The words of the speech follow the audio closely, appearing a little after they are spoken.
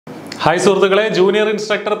Hi സുഹൃത്തുക്കളെ junior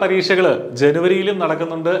instructor പരീക്ഷകൾ ജനുവരിയിലും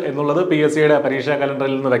നടക്കുന്നുണ്ട് എന്നുള്ളത് പിഎസ്സിയുടെ പരീക്ഷാ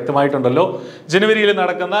കലണ്ടറിൽ നിന്ന് വ്യക്തമായിട്ടുണ്ടല്ലോ. ജനുവരിയിൽ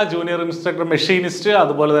നടക്കുന്ന ജൂനിയർ ഇൻസ്ട്രക്ടർ മെഷീനിസ്റ്റ്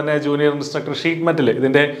അതുപോലെ തന്നെ ജൂനിയർ ഇൻസ്ട്രക്ടർ ഷീറ്റ് മെറ്റൽ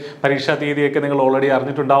ഇതിന്റെ പരീക്ഷാ തീയതിയൊക്കെ നിങ്ങൾ ഓൾറെഡി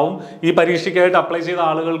അറിഞ്ഞിട്ടുണ്ടാവും. ഈ പരീക്ഷയ്ക്കായിട്ട് അപ്ലൈ ചെയ്ത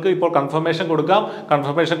ആളുകൾക്ക് ഇപ്പോൾ കൺഫർമേഷൻ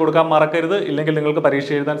കൊടുക്കാൻ മറക്കരുത്, ഇല്ലെങ്കിൽ നിങ്ങൾക്ക് പരീക്ഷ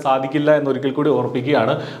എഴുതാൻ സാധിക്കില്ല എന്നൊരിക്കൽ കൂടി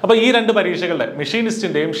ഓർപ്പിക്കുകയാണ്. അപ്പോൾ ഈ രണ്ട് പരീക്ഷകളുടെ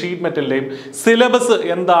മെഷീനിസ്റ്റിന്റെയും ഷീറ്റ് മെറ്റലിന്റെയും സിലബസ്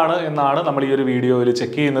എന്താണ് എന്നാണ് നമ്മൾ ഈ ഒരു വീഡിയോയിൽ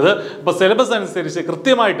ചെക്ക് ചെയ്യുന്നത്. അപ്പോൾ സിലബസ് അനുസരിച്ച്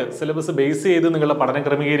കൃത്യമായിട്ട് സിലബസ് ബേസ് ചെയ്ത് നിങ്ങളുടെ പഠനം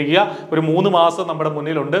ക്രമീകരിക്കുക. ഒരു 3 മാസം നമ്മുടെ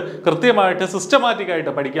മുന്നിലുണ്ട്. കൃത്യമായിട്ട് സിസ്റ്റമാറ്റിക്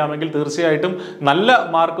ആയിട്ട് പഠിക്കാമെങ്കിൽ തീർച്ചയായിട്ടും നല്ല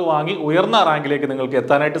മാർക്ക് വാങ്ങി ഉയർന്ന റാങ്കിലേക്ക് നിങ്ങൾക്ക്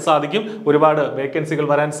എത്താനായിട്ട് സാധിക്കും. ഒരുപാട് വേക്കൻസികൾ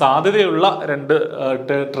വരാൻ സാധ്യതയുള്ള രണ്ട്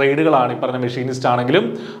ട്രേഡുകളാണ് ഈ പറഞ്ഞ മെഷീനിസ്റ്റ് ആണെങ്കിലും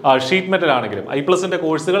ഷീറ്റ് മെറ്റൽ ആണെങ്കിലും. iPlusന്റെ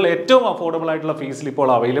കോഴ്സുകൾ ഏറ്റവും അഫോർഡബിൾ ആയിട്ടുള്ള ഫീസിൽ ഇപ്പോൾ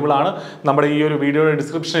അവൈലബിൾ ആണ്. നമ്മുടെ ഈ ഒരു വീഡിയോയുടെ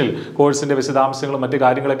ഡിസ്ക്രിപ്ഷനിൽ കോഴ്സിന്റെ വിശദാംശങ്ങളും മറ്റു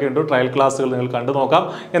കാര്യങ്ങളൊക്കെ ഉണ്ട്. ട്രയൽ ക്ലാസ്സുകൾ നിങ്ങൾ കണ്ടു നോക്കാം.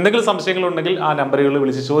 എന്തെങ്കിലും സംശയങ്ങളുണ്ടെങ്കിൽ ആ നമ്പറുകളിൽ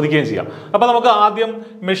വിളിച്ച് ചോദിക്കുകയും ചെയ്യാം. അപ്പോൾ നമുക്ക് ആദ്യം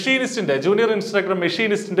മെഷീനിസ്റ്റിന്റെ ജൂനിയർ ഇൻസ്ട്രക്ടർ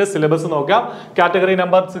മെഷീനിസ്റ്റിന്റെ സിലബസ് നോക്കാം. Category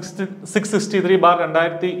number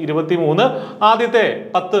 663/2023. ആദ്യത്തെ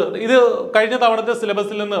 10 ഇത് കഴിഞ്ഞ തവണത്തെ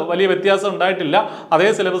സിലബസിൽ നിന്ന് വലിയ വ്യത്യാസം ഉണ്ടായിട്ടില്ല. അതേ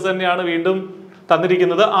സിലബസ് തന്നെയാണ് വീണ്ടും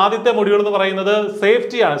തന്നിരിക്കുന്നത്. ആദ്യത്തെ മൊഡ്യൂൾ എന്ന് പറയുന്നത്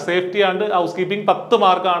സേഫ്റ്റിയാണ്. സേഫ്റ്റി ആൻഡ് ഹൗസ് കീപ്പിംഗ് 10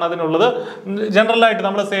 മാർക്കാണ് അതിനുള്ളത്. ജനറൽ ആയിട്ട്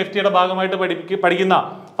നമ്മൾ സേഫ്റ്റിയുടെ ഭാഗമായിട്ട് പഠിക്കുന്ന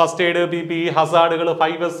first aid, PPE, ഹസാർഡുകൾ,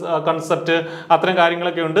 5S concept, അത്തരം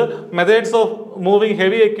കാര്യങ്ങളൊക്കെ ഉണ്ട്. Methods of moving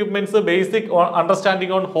heavy equipments, basic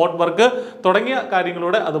understanding on hot work തുടങ്ങിയ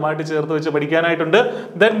കാര്യങ്ങളൂടെ അതുമായിട്ട് ചേർത്ത് വെച്ച് പഠിക്കാനായിട്ടുണ്ട്.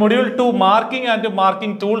 Then module 2 marking and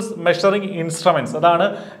marking tools, measuring instruments, അതാണ്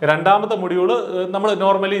രണ്ടാമത്തെ മൊഡ്യൂൾ. നമ്മൾ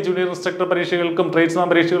നോർമലി ജൂനിയർ ഇൻസ്ട്രക്ടർ പരീക്ഷകൾക്കും ട്രേഡ്സ്മാൻ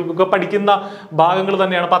പരീക്ഷകൾക്കും ഒക്കെ പഠിക്കുന്ന ഭാഗങ്ങൾ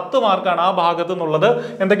തന്നെയാണ്. 10 മാർക്കാണ് ആ ഭാഗത്ത് നിന്നുള്ളത്.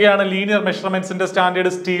 എന്തൊക്കെയാണ്? Linear മെഷർമെന്റ്സിന്റെ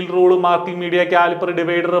standard, steel rule, marking media, caliper,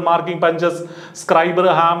 divider, marking punches, scriber,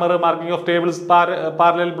 hammer, marking of tables,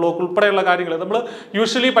 parallel block ഉൾപ്പെടെയുള്ള കാര്യങ്ങൾ നമ്മൾ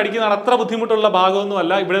യൂഷ്വലി പഠിക്കുന്നതാണ്. അത്ര ബുദ്ധിമുട്ടുള്ള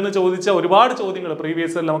ഭാഗമൊന്നുമല്ല. ഇവിടെ നിന്ന് ചോദിച്ച ഒരുപാട് ചോദ്യങ്ങൾ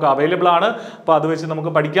പ്രീവിയസ് നമുക്ക് അവൈലബിൾ ആണ്. അപ്പോൾ അത് വെച്ച്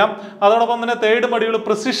നമുക്ക് പഠിക്കാം. അതോടൊപ്പം തന്നെ തേർഡ് മൊഡ്യൂൾ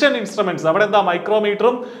പ്രിസിഷൻ ഇൻസ്ട്രുമെന്റ്സ്. അവിടെ എന്താ?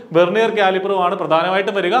 മൈക്രോമീറ്ററും വെർനിയർ കാലിപ്പറും ആണ്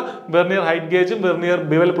പ്രധാനമായിട്ടും വരിക. Vernier height ഗേജും vernier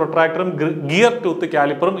bevel പ്രൊട്രാക്ടറും gear tooth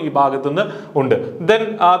കാലിപ്പറും ഈ ഭാഗത്ത് നിന്ന് ഉണ്ട്. ദെൻ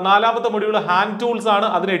നാലാമത്തെ മൊഡ്യൂൾ ഹാൻഡ് ടൂൾസ് ആണ്.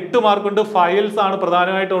 അതിന് 8 മാർക്കുണ്ട്. ഫയൽസ് ആണ്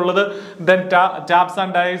പ്രധാനമായിട്ടുള്ളത്. Then taps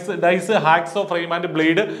and dyes, hacksaw, frame and blade,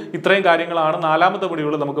 ഇത്രയും കാര്യങ്ങളാണ് നാലാമത്തെ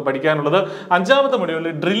മൊഡ്യൂൾ നമുക്ക് പഠിക്കാനുള്ളത്. അഞ്ചാമത്തെ മൊഡ്യൂൾ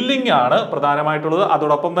ഡ്രില്ലിംഗ് ആണ് പ്രധാനമായിട്ടുള്ളത്.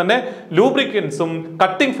 അതോടൊപ്പം തന്നെ ലൂബ്രിക്കൻസും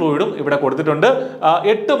കട്ടിംഗ് ഫ്ലൂയിഡും ഇവിടെ കൊടുത്തിട്ടുണ്ട്.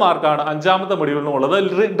 8 മാർക്കാണ് അഞ്ചാമത്തെ മൊഡ്യൂളിനുള്ളത്.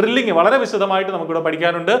 ഡ്രില്ലിംഗ് വളരെ വിശദമായിട്ട് നമുക്കിവിടെ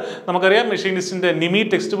പഠിക്കാനുണ്ട്. നമുക്കറിയാം മെഷീനിസ്റ്റിന്റെ നിമി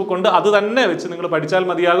ടെക്സ്റ്റ് ബുക്ക് ഉണ്ട്. അത് തന്നെ വെച്ച് നിങ്ങൾ പഠിച്ചാൽ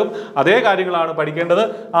മതിയാകും. അതേ കാര്യങ്ങളാണ് പഠിക്കേണ്ടത്.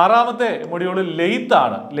 ആറാമത്തെ മൊഡ്യൂൾ ലെയ്ത്ത്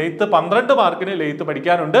ആണ്. ലെയ്ത്ത് 12 മാർക്കിന് ലെയ്ത്ത്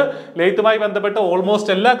പഠിക്കാനുണ്ട്. ലെയ്ത്തുമായി ബന്ധപ്പെട്ട്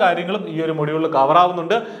ഓൾമോസ്റ്റ് എല്ലാ കാര്യങ്ങളും ഈ ഒരു മൊഡ്യൂളിൽ കവർ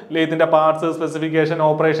ആവുന്നുണ്ട്. ലെയ്ത്തിന്റെ parts, specification,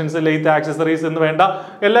 operations, lathe accessories എന്ന് വേണ്ട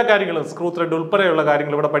എല്ലാ കാര്യങ്ങളും, സ്ക്രൂ ത്രെഡ് ഉൾപ്പെടെയുള്ള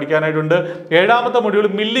കാര്യങ്ങൾ ഇവിടെ പഠിക്കാനായിട്ടുണ്ട്. ഏഴാമത്തെ മൊഡ്യൂൾ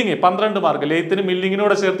മില്ലിംഗ് 12 മാർക്ക്. ലെയ്ത്തിന്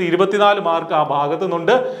മില്ലിങ്ങിനോട് ചേർത്ത് 24 മാർക്ക് ആ ഭാഗത്തു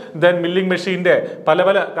നിന്നുണ്ട്. ദെൻ മില്ലിംഗ് മെഷീന്റെ പല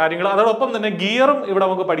കാര്യങ്ങൾ. അതോടൊപ്പം തന്നെ ഗിയറും ഇവിടെ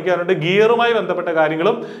നമുക്ക് പഠിക്കാനുണ്ട്. ഗിയറുമായി ബന്ധപ്പെട്ട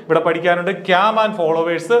കാര്യങ്ങളും ഇവിടെ പഠിക്കാനുണ്ട്. Cam and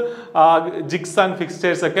followers, jigs and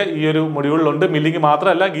fixtures ഒക്കെ ഈ ഒരു മൊഡ്യൂളിലുണ്ട്. മില്ലിംഗ്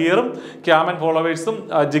മാത്രമല്ല, ഗിയറും ക്യാം ആൻഡ് ഫോളോവേഴ്സും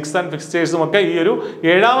ജിഗ്സ് ആൻഡ് ഫിക്സ്റ്റേഴ്സും ഒക്കെ ഈ ഒരു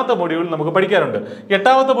ഏഴാമത്തെ മൊഡ്യൂളിൽ നമുക്ക് പഠിക്കാനുണ്ട്.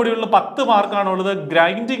 എട്ടാമത്തെ മൊഡ്യൂളിൽ 10 മാർക്കാണുള്ളത്.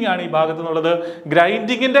 ഗ്രൈൻഡിങ് ആണ് ഈ ഭാഗത്ത് നിന്നുള്ളത്.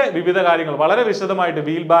 ഗ്രൈൻഡിങ്ങിന്റെ വിവിധ കാര്യങ്ങൾ വളരെ വിശദമായിട്ട്,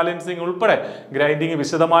 വീൽ ബാലൻസിങ് ഉൾപ്പെടെ ഗ്രൈൻഡിങ്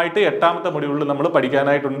വിശദമായിട്ട് 8ാമത്തെ മൊഡ്യൂളിൽ നമ്മൾ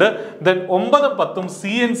പഠിക്കാനായിട്ടുണ്ട്. ദെൻ 9, 10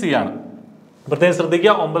 CNC ആണ്. പ്രത്യേകം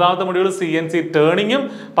ശ്രദ്ധിക്കുക. 9ാമത്തെ module CNC ടേണിങ്ങും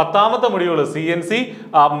 10ാമത്തെ module CNC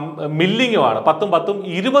മില്ലിങ്ങുമാണ്. 10,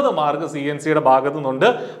 20 mark CNCയുടെ ഭാഗത്തു നിന്നുണ്ട്.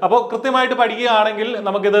 അപ്പോൾ കൃത്യമായിട്ട് പഠിക്കുകയാണെങ്കിൽ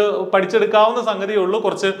നമുക്കിത് പഠിച്ചെടുക്കാവുന്ന സംഗതിയേ ഉള്ളൂ.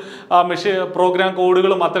 കുറച്ച് പ്രോഗ്രാം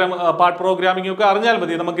കോഡുകളും അത്തരം പാർട്ട് പ്രോഗ്രാമിംഗും ഒക്കെ അറിഞ്ഞാൽ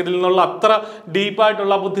മതി. നമുക്കിതിൽ നിന്നുള്ള അത്ര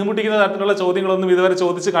ഡീപ്പായിട്ടുള്ള ബുദ്ധിമുട്ടിക്കുന്ന തരത്തിലുള്ള ചോദ്യങ്ങളൊന്നും ഇതുവരെ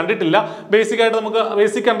ചോദിച്ച് കണ്ടിട്ടില്ല. ബേസിക്കായിട്ട് നമുക്ക്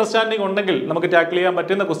ബേസിക് അണ്ടർസ്റ്റാൻഡിങ് ഉണ്ടെങ്കിൽ നമുക്ക് ടാക്കിൾ ചെയ്യാൻ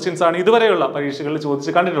പറ്റുന്ന ക്വസ്റ്റ്യൻസ് ആണ് ഇതുവരെയുള്ള പരീക്ഷകളിൽ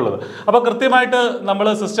ചോദിച്ച് കണ്ടിട്ടുള്ളത്. അപ്പോൾ കൃത്യമായിട്ട് നമ്മൾ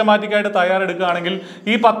സിസ്റ്റമാറ്റിക് ആയിട്ട് തയ്യാറെടുക്കുകയാണെങ്കിൽ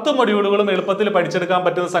ഈ 10 മൊഡ്യൂളുകളും എളുപ്പത്തിൽ പഠിച്ചെടുക്കാൻ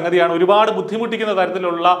പറ്റുന്ന സംഗതിയാണ്. ഒരുപാട് ബുദ്ധിമുട്ടിക്കുന്ന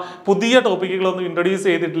തരത്തിലുള്ള പുതിയ ടോപ്പിക്കുകളൊന്നും ഇൻട്രൊഡ്യൂസ്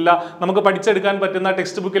ചെയ്തിട്ടില്ല. നമുക്ക് പഠിച്ചെടുക്കാൻ പറ്റുന്ന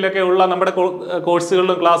ടെക്സ്റ്റ് ബുക്കിലൊക്കെ ഉള്ള നമ്മുടെ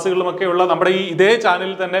കോഴ്സുകളിലും ക്ലാസ്സുകളിലും ഒക്കെ ഉള്ള നമ്മുടെ ഇതേ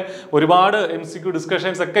ചാനലിൽ തന്നെ ഒരുപാട് MCQ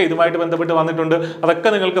ഡിസ്കഷൻസ് ഒക്കെ ഇതുമായിട്ട് ബന്ധപ്പെട്ട് വന്നിട്ടുണ്ട്.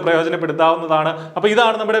 അതൊക്കെ നിങ്ങൾക്ക് പ്രയോജനപ്പെടുത്താവുന്നതാണ്. അപ്പോൾ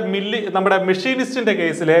ഇതാണ് നമ്മുടെ മെഷീനിസ്റ്റിന്റെ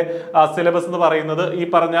കേസിലെ സിലബസ് എന്ന് പറയുന്നത്. ഈ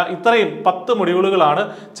പറഞ്ഞ ഇത്രയും 10 മൊഡ്യൂളുകളാണ്.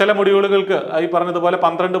 ചില മൊഡ്യൂളുകൾക്ക് ഈ പറഞ്ഞതുപോലെ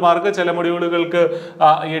 12 മാർക്ക്, ചില മൊഡ്യൂളുകൾക്ക്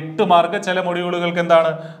 8 മാർക്ക്, ചില മൊഡ്യൂളുകൾക്ക്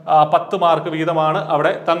എന്താണ് 10 മാർക്ക് വീതമാണ്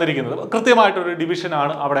അവിടെ തന്നിരിക്കുന്നത്. കൃത്യമായിട്ടൊരു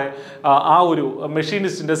ഡിവിഷനാണ് അവിടെ ആ ഒരു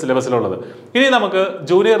മെഷീനിസ്റ്റിന്റെ സിലബസിലുള്ളത്. ഇനി നമുക്ക്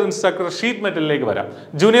ജൂനിയർ ഇൻസ്ട്രക്ടർ ഷീറ്റ് മെറ്റലിലേക്ക് വരാം.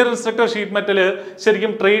 ജൂനിയർ ഇൻസ്ട്രക്ടർ ഷീറ്റ് മെറ്റൽ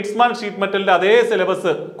ശരിക്കും ട്രേഡ്സ്മാൻ ഷീറ്റ് മെറ്റലിന്റെ അതേ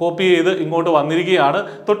സിലബസ് കോപ്പി ചെയ്ത് ഇങ്ങോട്ട് വന്നിരിക്കുകയാണ്.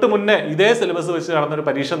 തൊട്ട് മുന്നേ ഇതേ സിലബസ് വെച്ച് നടന്നൊരു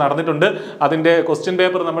പരീക്ഷ നടന്നിട്ടുണ്ട്. അതിന്റെ ക്വസ്റ്റ്യൻ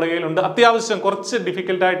പേപ്പർ നമ്മുടെ കയ്യിലുണ്ട്. അത്യാവശ്യം കുറച്ച്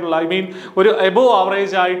ഡിഫിക്കൽട്ട് ആയിട്ടുള്ള ഒരു എബോവ്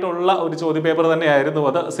ആവറേജ് ആയിട്ടുള്ള ഒരു ചോദ്യ പേപ്പർ തന്നെയായിരുന്നു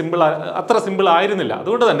അത്. അത്ര സിമ്പിൾ ആയിരുന്നില്ല.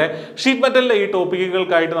 അതുകൊണ്ട് തന്നെ ഷീറ്റ് മെറ്റലിലെ ഈ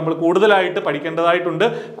ടോപ്പിക്കുകൾക്കായിട്ട് നമ്മൾ കൂടുതലായിട്ട് പഠിക്കേണ്ടതായിട്ടുണ്ട്.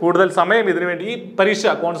 കൂടുതൽ സമയം ഇതിനു വേണ്ടി ഈ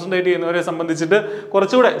പരീക്ഷ കോൺസെൻട്രേറ്റ് ചെയ്യുന്നവരെ സംബന്ധിച്ചിട്ട്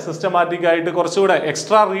കുറച്ചുകൂടെ സിസ്റ്റമാറ്റിക് ആയിട്ട് കുറച്ചുകൂടെ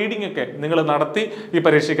എക്സ്ട്രാ റീഡിംഗ് ഒക്കെ നിങ്ങൾ നടത്തി ഈ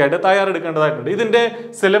പരീക്ഷയ്ക്കായിട്ട് തയ്യാറെടുക്കേണ്ടതായിട്ടുണ്ട്. ഇതിന്റെ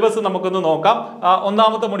സിലബസ് നമുക്കൊന്ന് നോക്കാം.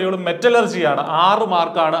 ഒന്നാമത്തെ മൊഡ്യൂൾ മെറ്റലർജിയാണ്. 6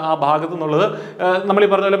 മാർക്കാണ് ആ ഭാഗത്തു നിന്നുള്ളത്. നമ്മൾ ഈ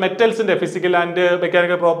പറഞ്ഞ പോലെ മെറ്റൽസിന്റെ physical and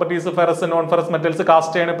mechanical properties, ferrous, non ferrous metals,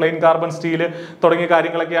 cast iron, plain carbon, steel തുടങ്ങിയ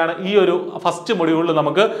കാര്യങ്ങളൊക്കെയാണ് ഈ ഒരു ഫസ്റ്റ് മൊഡ്യൂളിൽ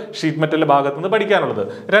നമുക്ക് ഷീറ്റ് മെറ്റൽ ഭാഗത്ത് നിന്ന് പഠിക്കാനുള്ളത്.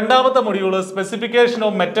 രണ്ടാമത്തെ module specification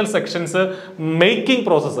of metal sections, making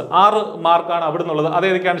process. 6 മാർക്കാണ് അവിടെ നിന്നുള്ളത്.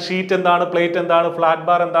 അതേതൊക്കെയാണ്? ഷീറ്റ് എന്താണ്, പ്ലേറ്റ് എന്താണ്, ഫ്ലാറ്റ്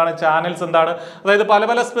ബാർ എന്താണ്, ചാനൽസ് എന്താണ്, അതായത് പല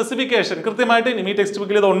പല സ്പെസിഫിക്കേഷൻ കൃത്യമായിട്ട് നിമി ടെക്സ്റ്റ്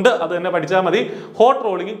ബുക്കിൽ ഇതുണ്ട്, അത് തന്നെ പഠിച്ചാൽ മതി. ഹോട്ട്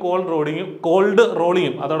റോളിങ്ങും കോൾഡ്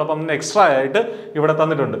റോളിങ്ങും അതോടൊപ്പം തന്നെ എക്സ്ട്രാ ആയിട്ട് ഇവിടെ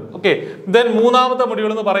തന്നിട്ടുണ്ട്. ഓക്കെ. ദെൻ മൂന്നാമത്തെ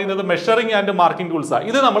മൊഡ്യൂൾ എന്ന് പറയുന്നത് മെഷറിംഗ് ആൻഡ് മാർക്കിംഗ് ടൂൾസ്.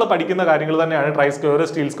 ഇത് നമ്മൾ പഠിക്കുന്ന കാര്യങ്ങൾ തന്നെയാണ്. ട്രൈ സ്ക്വയർ,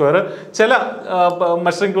 സ്റ്റീൽ സ്ക്വയർ, ചില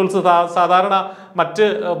മെഷറിംഗ് ടൂൾസ് സാധാരണ മറ്റ്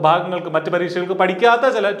ഭാഗങ്ങൾക്ക് മറ്റ് പരീക്ഷകൾക്ക് പഠിക്കാത്ത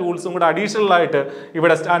ചില ടൂൾസും കൂടെ അഡീഷണൽ ആയിട്ട്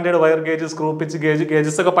ഇവിടെ standard wire gauge, screw pitch gauge,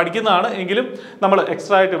 gauges ഒക്കെ പഠിക്കുന്നതാണ്. എങ്കിലും നമ്മൾ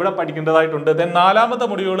എക്സ്ട്രാ ആയിട്ട് ഇവിടെ പഠിക്കേണ്ടതായിട്ടുണ്ട്. ദെൻ നാലാമത്തെ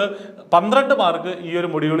മൊഡ്യൂൾ 12 മാർക്ക് ഈ ഒരു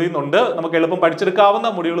മൊഡ്യൂളിൽ നിന്നുണ്ട്. നമുക്ക് എളുപ്പം പഠിച്ചെടുക്കാവുന്ന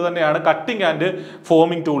മൊഡ്യൂൾ തന്നെയാണ് cutting and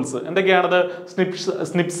foaming tools. എന്തൊക്കെയാണത്?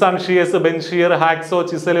 Snips and shears, bench shear, hacksaw,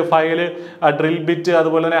 chisel, file, drill bit,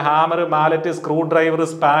 അതുപോലെ തന്നെ hammer, mallet, screw driver,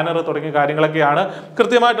 spanner തുടങ്ങിയ കാര്യങ്ങളൊക്കെയാണ്.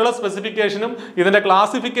 കൃത്യമായിട്ടുള്ള സ്പെസിഫിക്കേഷനും ഇതിന്റെ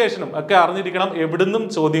ക്ലാസിഫിക്കേഷനും ഒക്കെ അറിഞ്ഞിരിക്കണം. എവിടുന്നും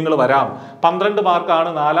ചോദ്യങ്ങൾ വരാം. 12 മാർക്കാണ്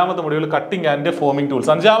നാലാമത്തെ module cutting and foaming tools.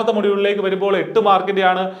 അഞ്ചാമത്തെ മൊഡ്യൂളിലേക്ക് വരുമ്പോൾ 8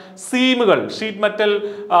 മാർക്കിന്റെയാണ് സീമുകൾ. ഷീറ്റ് മെറ്റൽ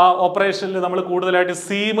ഓപ്പറേഷനിൽ നമ്മൾ കൂടുതലായിട്ട്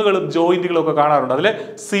സീമുകളും ജോയിന്റുകളും ഒക്കെ കാണാറുണ്ട്. അതിലെ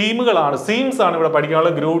സീമുകളാണ്, സീംസ് ആണ് ഇവിടെ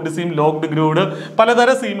പഠിക്കാനുള്ളത്. ഗ്രൂവ്ഡ് സീം, ലോക്ക്ഡ് ഗ്രൂവ്ഡ്,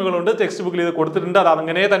 പലതരം സീമുകളുണ്ട്. ടെക്സ്റ്റ് ബുക്കിൽ ഇത് കൊടുത്തിട്ടുണ്ട്. അത്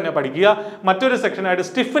അങ്ങനെ തന്നെ പഠിക്കുക. മറ്റൊരു സെക്ഷനായിട്ട്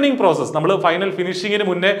സ്റ്റിഫനിങ് പ്രോസസ്, നമ്മൾ ഫൈനൽ ഫിനിഷിങ്ങിന്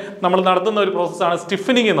മുന്നേ നമ്മൾ നടത്തുന്ന ഒരു പ്രോസസ്സാണ്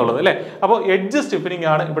സ്റ്റിഫനിങ് എന്നുള്ളത് അല്ലേ. അപ്പോൾ എഡ്ജ് സ്റ്റിഫനിങ്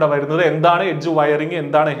ആണ് ഇവിടെ വരുന്നത്. എന്താണ് എഡ്ജ് വയറിങ്,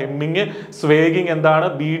 എന്താണ് ഹെമ്മിങ്, സ്വേഗിങ് എന്താണ്,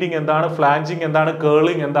 ബീഡിങ് എന്താണ്, ഫ്ലാഞ്ചിങ് എന്താണ്,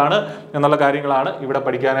 കേളിങ് എന്താണ് എന്നുള്ള കാര്യങ്ങളാണ് ഇവിടെ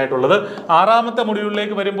പഠിക്കാനായിട്ടുള്ളത്. ആറാമത്തെ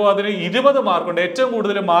മൊഡ്യൂളിലേക്ക് വരുമ്പോൾ അതിന് 20 മാർക്കുണ്ട്. ഏറ്റവും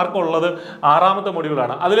കൂടുതൽ മാർക്ക് ഉള്ളത് ആറാമത്തെ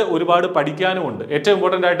മൊഡ്യൂളാണ്. അതിൽ ഒരുപാട് പഠിക്കാനും ഉണ്ട്. ഏറ്റവും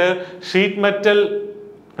ഇമ്പോർട്ടൻ്റ് ആയിട്ട് sheet metal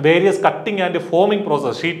various cutting and foaming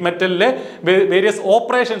process. Sheet മെറ്റലിലെ various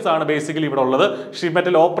operations ആണ് ബേസിക്കലി ഇവിടെ ഉള്ളത്. ഷീറ്റ്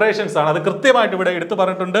മെറ്റൽ ഓപ്പറേഷൻസ് ആണ്. അത് കൃത്യമായിട്ട് ഇവിടെ എടുത്തു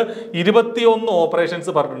പറഞ്ഞിട്ടുണ്ട്. 21 ഓപ്പറേഷൻസ്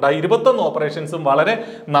പറഞ്ഞിട്ടുണ്ട്. ആ 21 ഓപ്പറേഷൻസും വളരെ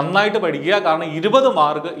നന്നായിട്ട് പഠിക്കുക. കാരണം 20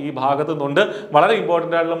 മാർക്ക് ഈ ഭാഗത്തു നിന്നുണ്ട്. വളരെ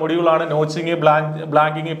ഇമ്പോർട്ടൻ്റ് ആയിട്ടുള്ള മൊഡ്യൂളാണ്. നോച്ചിങ്,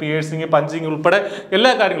 ബ്ലാങ്കിങ്, പിയേഴ്സിങ്, പഞ്ചിങ് ഉൾപ്പെടെ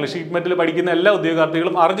എല്ലാ കാര്യങ്ങളും ഷീറ്റ് മെറ്റൽ പഠിക്കുന്ന എല്ലാ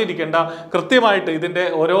ഉദ്യോഗാർത്ഥികളും അറിഞ്ഞിരിക്കേണ്ട, കൃത്യമായിട്ട് ഇതിന്റെ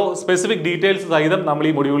ഓരോ സ്പെസിഫിക് ഡീറ്റെയിൽസ് സഹിതം നമ്മൾ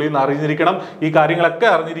ഈ മൊഡ്യൂളിൽ നിന്ന് അറിഞ്ഞിരിക്കണം. ഈ കാര്യങ്ങളൊക്കെ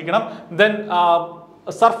അറിഞ്ഞിരിക്കണം. ദെൻ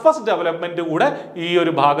സർഫസ് ഡെവലപ്മെന്റ് കൂടെ ഈ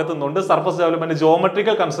ഒരു ഭാഗത്തു നിന്നുണ്ട്. Surface development,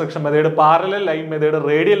 geometrical construction method, parallel line method,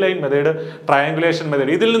 radial line method, triangulation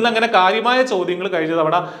method. ഇതിൽ നിന്ന് അങ്ങനെ കാര്യമായ ചോദ്യങ്ങൾ കഴിഞ്ഞ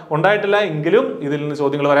തവണ ഉണ്ടായിട്ടില്ല. എങ്കിലും ഇതിൽ നിന്ന്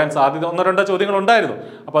ചോദ്യങ്ങൾ വരാൻ സാധ്യത 1-2 ചോദ്യങ്ങൾ ഉണ്ടായിരുന്നു.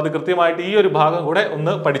 അപ്പോൾ അത് കൃത്യമായിട്ട് ഈ ഒരു ഭാഗം കൂടെ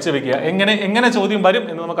ഒന്ന് പഠിച്ചു വെക്കുക. എങ്ങനെ ചോദ്യം വരും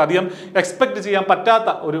എന്ന് നമുക്ക് അധികം എക്സ്പെക്ട് ചെയ്യാൻ പറ്റാത്ത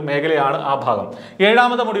ഒരു മേഖലയാണ് ആ ഭാഗം.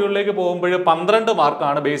 ഏഴാമത്തെ മൊഡ്യൂളിലേക്ക് പോകുമ്പോൾ 12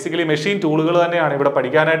 മാർക്കാണ്. ബേസിക്കലി മെഷീൻ ടൂളുകൾ തന്നെയാണ് ഇവിടെ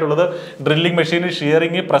പഠിക്കാനായിട്ടുള്ളത്. Drilling machine,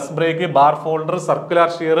 shearing, press break, bar folder, circular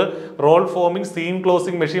shear, role foaming, seam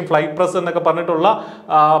closing machine, fly press എന്നൊക്കെ പറഞ്ഞിട്ടുള്ള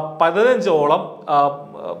 15ഓളം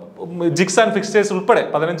ജിഗ്സ് ആൻഡ് ഫിക്സ്റ്റേഴ്സ് ഉൾപ്പെടെ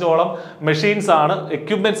 15ഓളം മെഷീൻസ് ആണ്,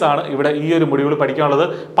 എക്യുപ്മെന്റ്സ് ആണ് ഇവിടെ ഈ ഒരു മൊഡ്യൂൾ പഠിക്കാനുള്ളത്.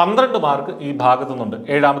 12 മാർക്ക് ഈ ഭാഗത്തു നിന്നുണ്ട്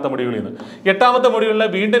ഏഴാമത്തെ മൊഡ്യൂളിൽ നിന്ന്. എട്ടാമത്തെ മൊഡ്യൂളിൽ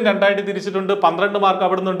വീണ്ടും 2ആയിട്ട് തിരിച്ചിട്ടുണ്ട്. 12 മാർക്ക്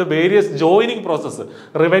അവിടെ നിന്നുണ്ട്. Various joining process,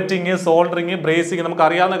 riveting, soldering, bracing, നമുക്ക്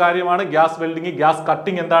അറിയാവുന്ന കാര്യമാണ്. ഗ്യാസ് വെൽഡിംഗ്, ഗ്യാസ്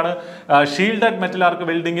കട്ടിംഗ് എന്താണ്, shielded metal arc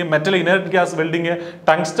welding, metal inert gas welding,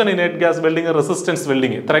 tungsten inert gas welding, resistance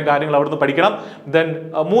welding, ഇത്രയും കാര്യങ്ങൾ അവിടുന്ന് പഠിക്കണം. ദെൻ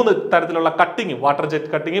 3 തരത്തിലുള്ള cutting, water jet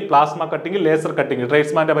cutting, plasma cutting, laser cutting.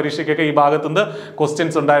 ട്രേഡ്സ്മാന്റെ പരീക്ഷയ്ക്കൊക്കെ ഈ ഭാഗത്തുനിന്ന്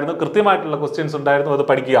ക്വസ്റ്റ്യൻസ് ഉണ്ടായിരുന്നു, കൃത്യമായിട്ടുള്ള ക്വസ്റ്റ്യൻസ് ഉണ്ടായിരുന്നു. അത്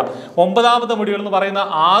പഠിക്കുക. 9ാമത്തെ മൊഡ്യൂൾ എന്ന് പറയുന്ന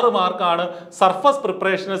 6 മാർക്കാണ്. സർഫസ്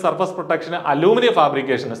പ്രിപ്പറേഷന്, സർഫസ് പ്രൊട്ടക്ഷന്, അലൂമിനിയം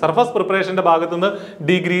ഫാബ്രിക്കേഷന്. സർഫസ് പ്രിപ്പറേഷന്റെ ഭാഗത്തുനിന്ന്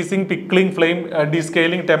ഡീഗ്രീസിംഗ്, pickling, flame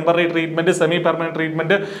descaling, temporary treatment, semi permanent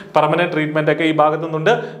treatment, permanent treatment ഒക്കെ ഈ ഭാഗത്തു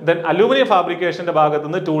നിന്നുണ്ട്. ദെൻ അലൂമിനിയം ഫാബ്രിക്കേഷന്റെ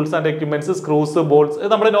ഭാഗത്തുനിന്ന് ടൂൾസ് ആൻഡ് എക്യുപ്മെന്റ്സ്, സ്ക്രൂസ്, ബോൾട്സ്,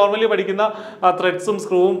 നമ്മൾ നോർമലി പഠിക്കുന്ന ത്രെഡ്സും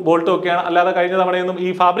സ്ക്രൂവും ബോൾട്ടും ഒക്കെയാണ്. അല്ലാതെ കഴിഞ്ഞ തവണയൊന്നും ഈ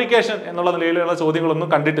ഫാബ്രിക്കേഷൻ എന്നുള്ള നിലയിലുള്ള ചോദ്യങ്ങളൊന്നും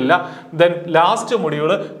കണ്ടിട്ടില്ല. ദെൻ ലാസ്റ്റ്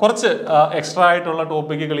മൊഡ്യൂൾ കുറച്ച് എക്സ്ട്രാ ആയിട്ടുള്ള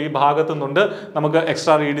ടോപ്പിക്കുകൾ ഈ ഭാഗത്തു നിന്നുണ്ട്. നമുക്ക്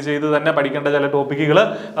എക്സ്ട്രാ റീഡ് ചെയ്ത് തന്നെ പഠിക്കേണ്ട ചില ടോപ്പിക്കുകൾ,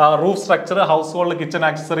 roof structure, house hold kitchen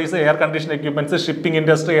accessories, air condition equipments, shipping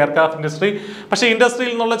industry, aircraft industry. പക്ഷേ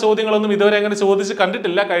ഇൻഡസ്ട്രിയിൽ നിന്നുള്ള ചോദ്യങ്ങളൊന്നും ഇതുവരെ അങ്ങനെ ചോദിച്ച്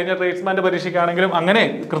കണ്ടിട്ടില്ല. കഴിഞ്ഞ ട്രേഡ്സ്മാന്റെ പരീക്ഷയ്ക്കാണെങ്കിലും അങ്ങനെ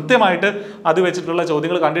കൃത്യമായിട്ട് അത് വെച്ചിട്ടുള്ള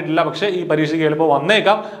ചോദ്യങ്ങൾ കണ്ടിട്ടില്ല. പക്ഷേ ഈ പരീക്ഷയ്ക്ക് ചിലപ്പോൾ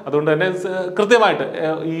വന്നേക്കാം. അതുകൊണ്ട് തന്നെ കൃത്യമായിട്ട്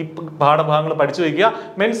ഈ പാഠഭാഗങ്ങൾ പഠിച്ചു വയ്ക്കുക.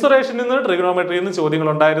 മെൻസുറേഷനിൽ നിന്ന്, ട്രിഗണോമെട്രിയിൽ നിന്ന് ചോദ്യങ്ങൾ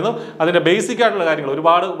ഉണ്ടായിരുന്നു. അതിന്റെ ബേസിക് ആയിട്ടുള്ള കാര്യങ്ങൾ,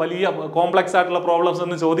 ഒരുപാട് വലിയ കോംപ്ലക്സ് ആയിട്ടുള്ള പ്രോബ്ലംസ്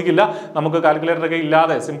ഒന്നും ചോദിക്കില്ല. നമുക്ക് കാൽക്കുലേറ്റർ ഒക്കെ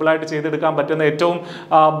ഇല്ലാതെ സിമ്പിളായിട്ട് ചെയ്തെടുക്കാൻ പറ്റുന്ന ഏറ്റവും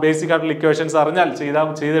ബേസിക് ആയിട്ടുള്ള ഇക്വേഷൻസ് അറിഞ്ഞാൽ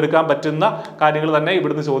ചെയ്തെടുക്കാൻ പറ്റുന്ന കാര്യങ്ങൾ തന്നെ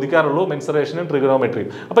ഇവിടുന്ന് ചോദിക്കാറുള്ളൂ, മെൻസുറേഷനും ട്രിഗണോമെട്രിയും.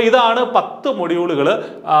 അപ്പോൾ ഇതാണ് 10 മൊഡ്യൂളുകൾ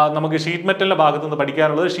നമുക്ക് ഷീറ്റ് മെറ്റലിന്റെ ഭാഗത്ത് നിന്ന്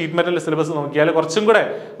പഠിക്കാനുള്ളത്. ഷീറ്റ് മെറ്റലിന്റെ സിലബസ് നോക്കിയാൽ കുറച്ചും കൂടെ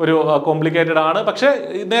ഒരു കോംപ്ലിക്കേറ്റഡ് ആണ്. പക്ഷേ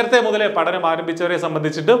നേരത്തെ മുതലേ പഠനം ആരംഭിച്ചവരെ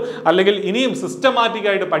സംബന്ധിച്ചിട്ടും അല്ലെങ്കിൽ ഇനിയും സിസ്റ്റമാറ്റിക്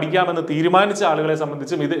ആയിട്ട് പഠിക്കാമെന്ന് തീരുമാനിച്ച ആളുകളെ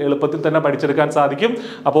സംബന്ധിച്ചും ഇത് എളുപ്പത്തിൽ തന്നെ പഠിച്ചെടുക്കാൻ സാധിക്കും.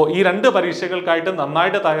 അപ്പോൾ ഈ 2 പരീക്ഷകൾക്കായിട്ട്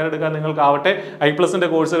നന്നായിട്ട് തയ്യാറെടുക്കാൻ നിങ്ങൾക്കാവട്ടെ. iPlusന്റെ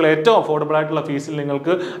കോഴ്സുകൾ ഏറ്റവും അഫോർഡബിൾ ആയിട്ടുള്ള ഫീസിൽ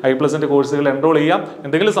നിങ്ങൾക്ക് iPlusന്റെ കോഴ്സുകൾ എൻറോൾ ചെയ്യാം.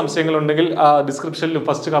 എന്തെങ്കിലും സംശയങ്ങളുണ്ടെങ്കിൽ ഡിസ്ക്രിപ്ഷനിലും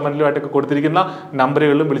ഫസ്റ്റ് കമന്റിലും ആയിട്ടൊക്കെ കൊടുത്തിരിക്കുന്ന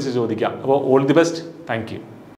നമ്പറുകളിലും വിളിച്ച് ചോദിക്കാം. അപ്പോൾ all the best. Thank you.